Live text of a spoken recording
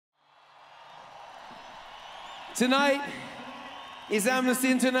Tonight is Amnesty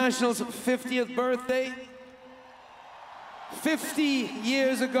International's 50th birthday. 50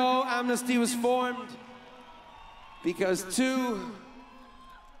 years ago, Amnesty was formed because two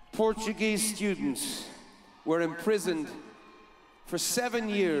Portuguese students were imprisoned for 7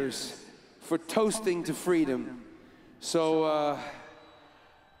 years for toasting to freedom. So,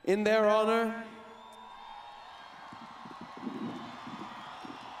 in their honor,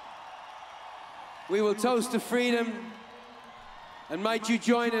 we will toast to freedom, and might you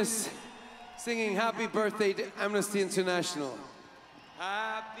join us singing Happy Birthday to Amnesty International.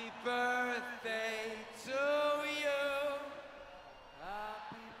 Happy birthday to you.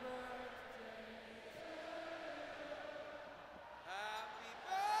 Happy birthday. Happy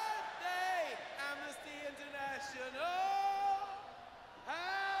birthday, Amnesty International.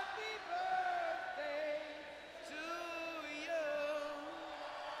 Happy birthday to you.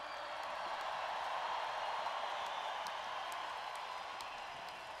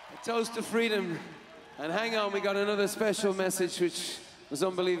 A toast to freedom. And hang on, we got another special message which was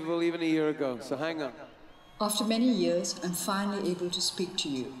unbelievable even a year ago, so hang on. After many years, I'm finally able to speak to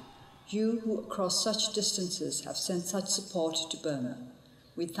you. You who across such distances have sent such support to Burma.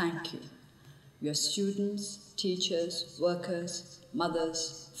 We thank you. You are students, teachers, workers,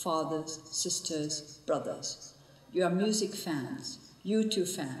 mothers, fathers, sisters, brothers. You are music fans, U2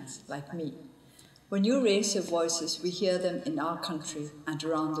 fans like me. When you raise your voices, we hear them in our country and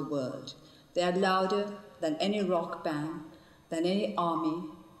around the world. They are louder than any rock band, than any army,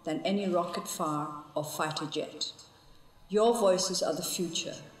 than any rocket fire or fighter jet. Your voices are the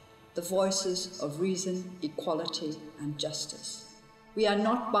future, the voices of reason, equality, and justice. We are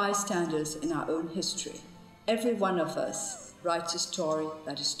not bystanders in our own history. Every one of us writes a story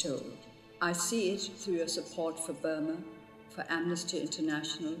that is told. I see it through your support for Burma, for Amnesty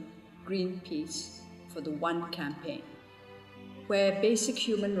International, Greenpeace, for the One campaign. Where basic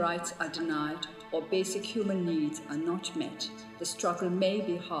human rights are denied or basic human needs are not met, the struggle may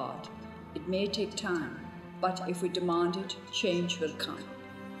be hard, it may take time, but if we demand it, change will come.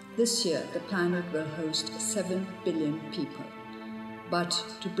 This year, the planet will host 7 billion people. But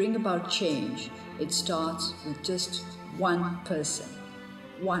to bring about change, it starts with just one person.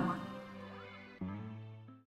 One.